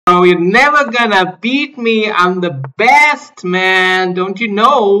Banu. You're never gonna beat me. I'm the best, man. Don't you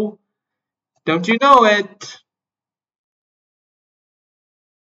know? Don't you know it?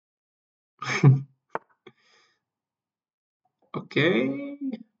 Okay.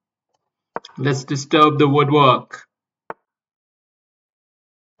 Let's disturb the woodwork.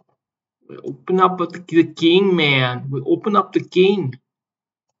 We open up the king, man. We open up the king.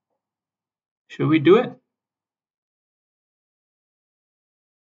 Should we do it?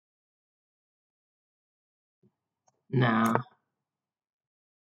 Nah.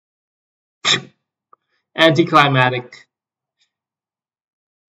 Anticlimactic.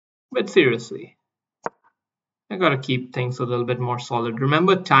 But seriously, I gotta keep things a little bit more solid.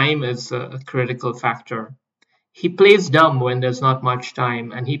 Remember, time is a critical factor. He plays dumb when there's not much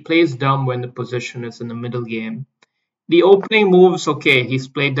time, and he plays dumb when the position is in the middle game. The opening moves, okay, he's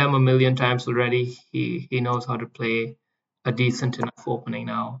played them a million times already. He knows how to play a decent enough opening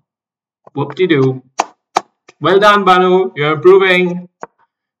now. Whoop-de-doo. Well done, Banu. You're improving.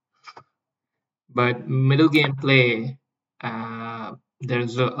 But middle game play,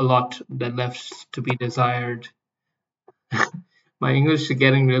 there's a lot that left to be desired. My English is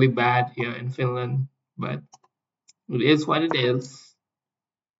getting really bad here in Finland, but it is what it is.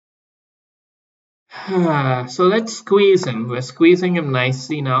 So let's squeeze him. We're squeezing him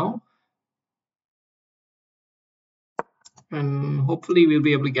nicely now. And hopefully we'll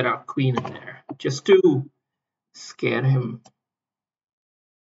be able to get our queen in there just to scare him.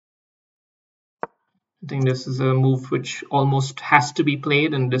 I think this is a move which almost has to be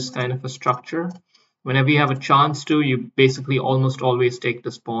played in this kind of a structure. Whenever you have a chance to, you basically almost always take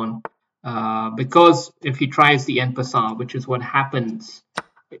this pawn. Because if he tries the en passant, which is what happens,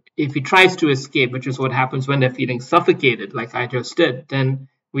 if he tries to escape, which is what happens when they're feeling suffocated, like I just did, then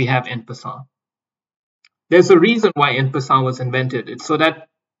we have en passant. There's a reason why en passant was invented. It's so that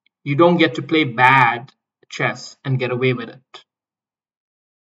you don't get to play bad chess and get away with it.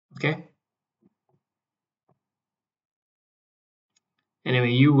 Okay?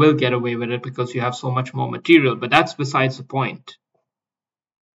 Anyway, you will get away with it because you have so much more material, but that's besides the point.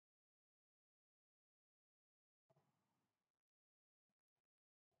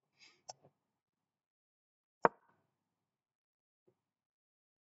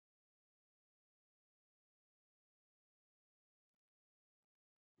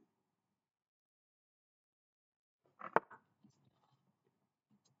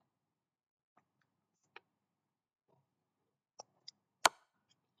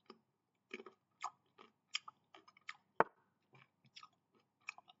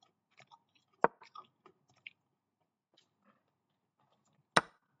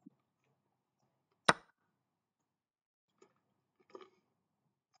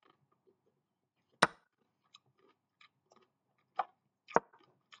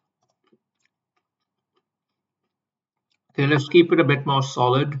 Okay, let's keep it a bit more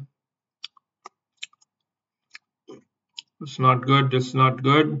solid. It's not good, this is not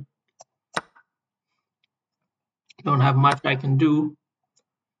good. Don't have much I can do.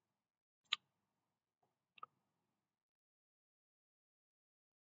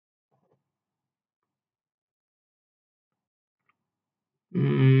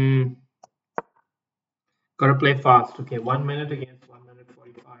 Gotta play fast. Okay, 1 minute against 1 minute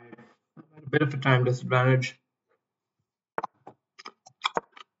 45. A bit of a time disadvantage.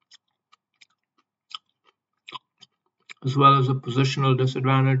 As well as a positional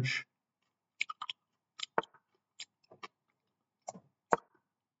disadvantage.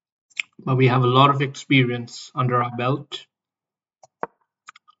 But we have a lot of experience under our belt.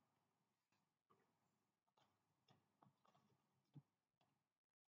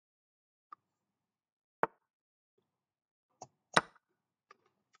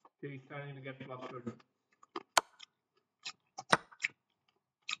 Okay, starting to get flustered.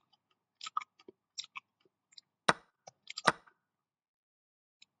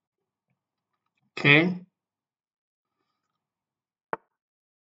 Okay.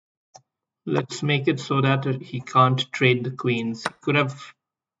 Let's make it so that he can't trade the queens. He could have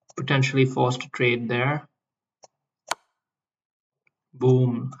potentially forced a trade there.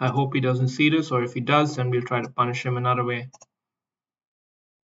 Boom. I hope he doesn't see this, or if he does, then we'll try to punish him another way.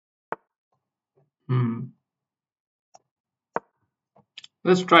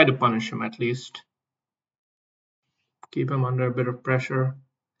 Let's try to punish him at least. Keep him under a bit of pressure.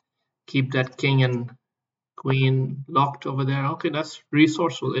 Keep that king and queen locked over there. Okay, that's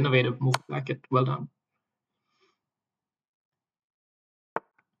resourceful, innovative move. Like it. Well done.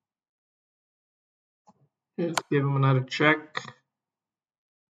 Let's give him another check.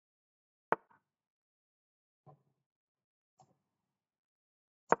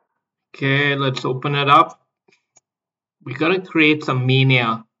 Okay, let's open it up. We gotta create some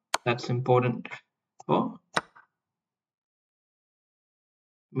mania. That's important. Oh,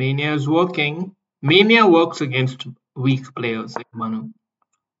 mania is working. Mania works against weak players like Banu.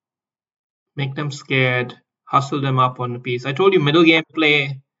 Make them scared. Hustle them up on the piece. I told you middle game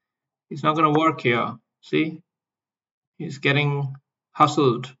play is not gonna work here. See? He's getting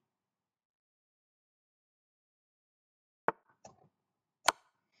hustled.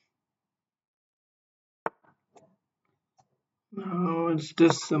 Oh, is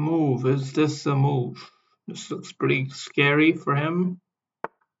this a move? Is this a move? This looks pretty scary for him.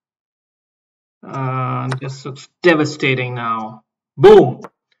 This looks devastating now. Boom!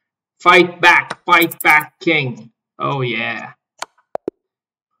 Fight back, king. Oh yeah.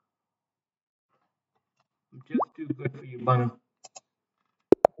 I'm just too good for you, Banu.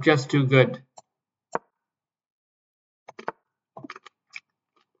 Just too good.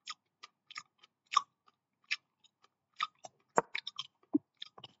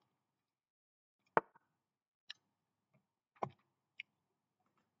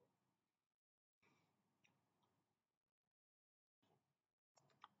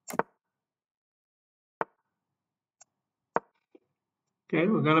 Okay,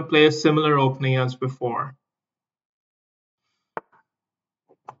 we're gonna play a similar opening as before.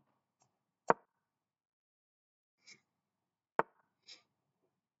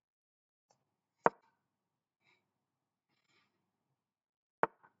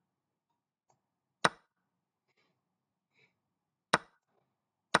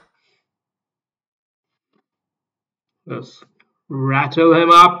 Let's rattle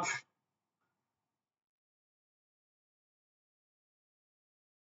him up.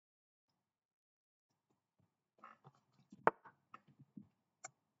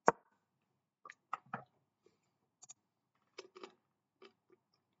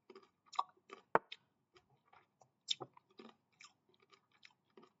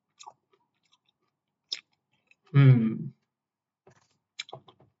 Hmm.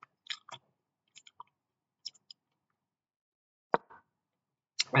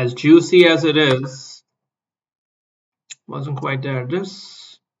 As juicy as it is, wasn't quite there.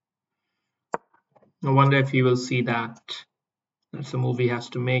 This, I wonder if he will see that. That's a move he has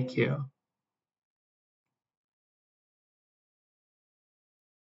to make here.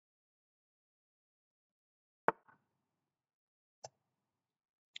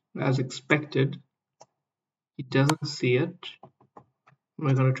 As expected, he doesn't see it.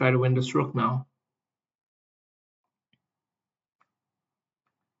 We're going to try to win this rook now.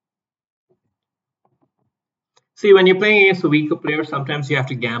 See, when you're playing against a weaker player, sometimes you have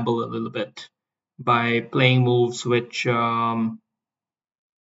to gamble a little bit by playing moves which you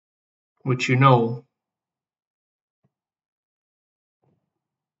know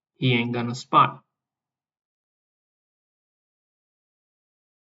he ain't gonna spot.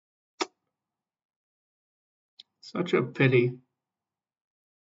 Such a pity.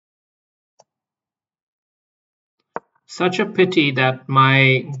 Such a pity that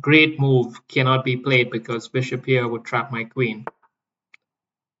my great move cannot be played because bishop here would trap my queen.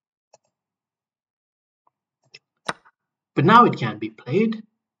 But now it can be played.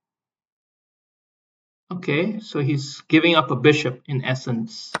 Okay, so he's giving up a bishop in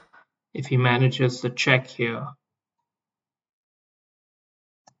essence if he manages the check here.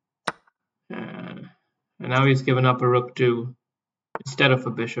 And now he's given up a rook too instead of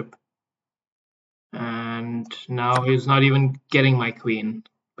a bishop. And now he's not even getting my queen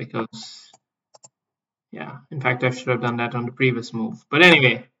because, yeah, in fact, I should have done that on the previous move. But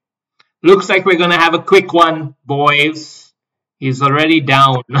anyway, looks like we're going to have a quick one, boys. He's already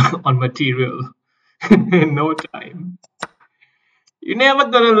down on material in no time. You're never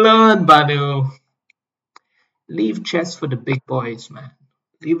going to learn, Banu. Leave chess for the big boys, man.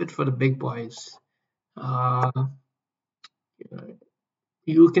 Leave it for the big boys. Uh,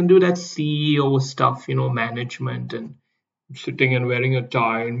 you can do that CEO stuff, management and sitting and wearing a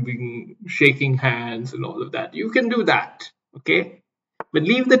tie and being shaking hands and all of that. You can do that, okay? But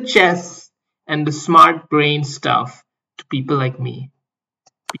leave the chess and the smart brain stuff to people like me,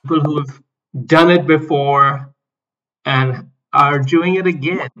 people who have done it before and are doing it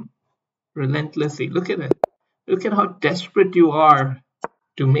again relentlessly. Look at it. Look at how desperate you are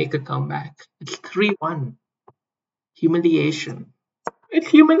to make a comeback. It's 3-1. Humiliation. It's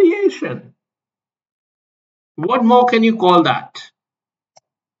humiliation. What more can you call that?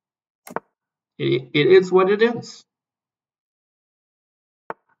 It is what it is.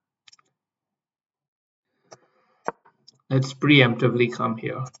 Let's preemptively come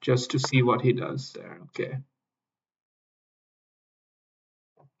here just to see what he does there. Okay.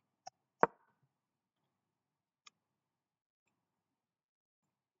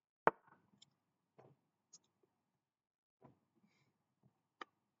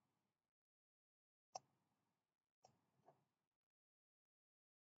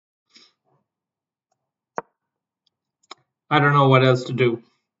 I don't know what else to do.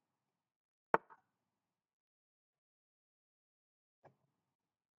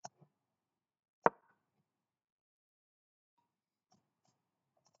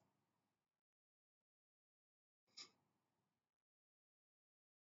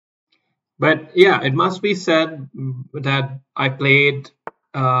 But yeah, it must be said that I played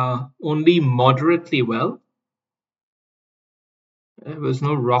only moderately well. There was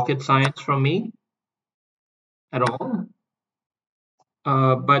no rocket science from me at all.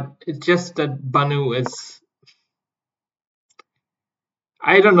 But it's just that Banu is.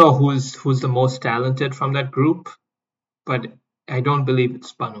 I don't know who's the most talented from that group, but I don't believe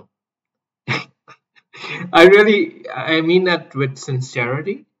it's Banu. I mean that with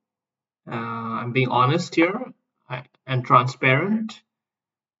sincerity. I'm being honest here and transparent.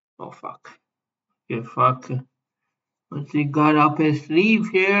 Oh fuck. Okay, fuck. What's he got up his sleeve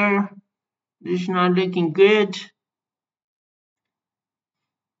here? This is not looking good.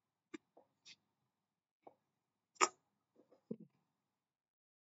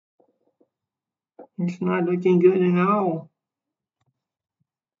 It's not looking good at all.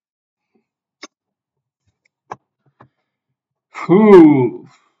 Whew.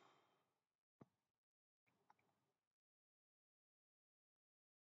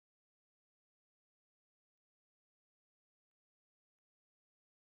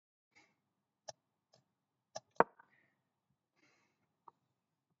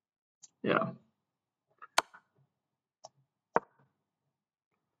 Yeah.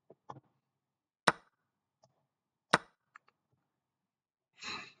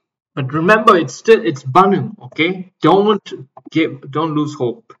 But remember, it's Banu. Okay. Don't lose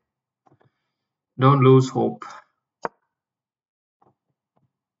hope. Don't lose hope.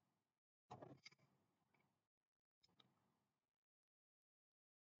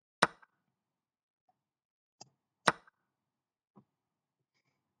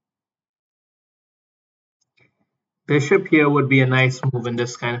 Bishop here would be a nice move in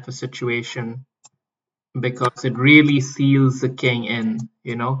this kind of a situation because it really seals the king in,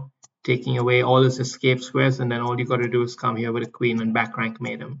 taking away all his escape squares, and then all you got to do is come here with a queen and back rank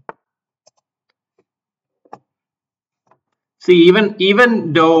mate him. See,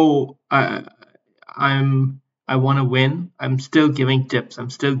 even though I want to win, I'm still giving tips. I'm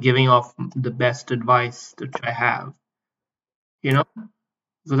still giving off the best advice that I have, you know,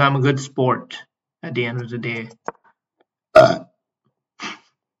 because I'm a good sport at the end of the day. Uh,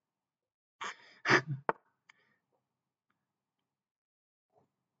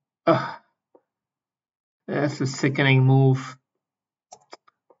 uh, that's a sickening move.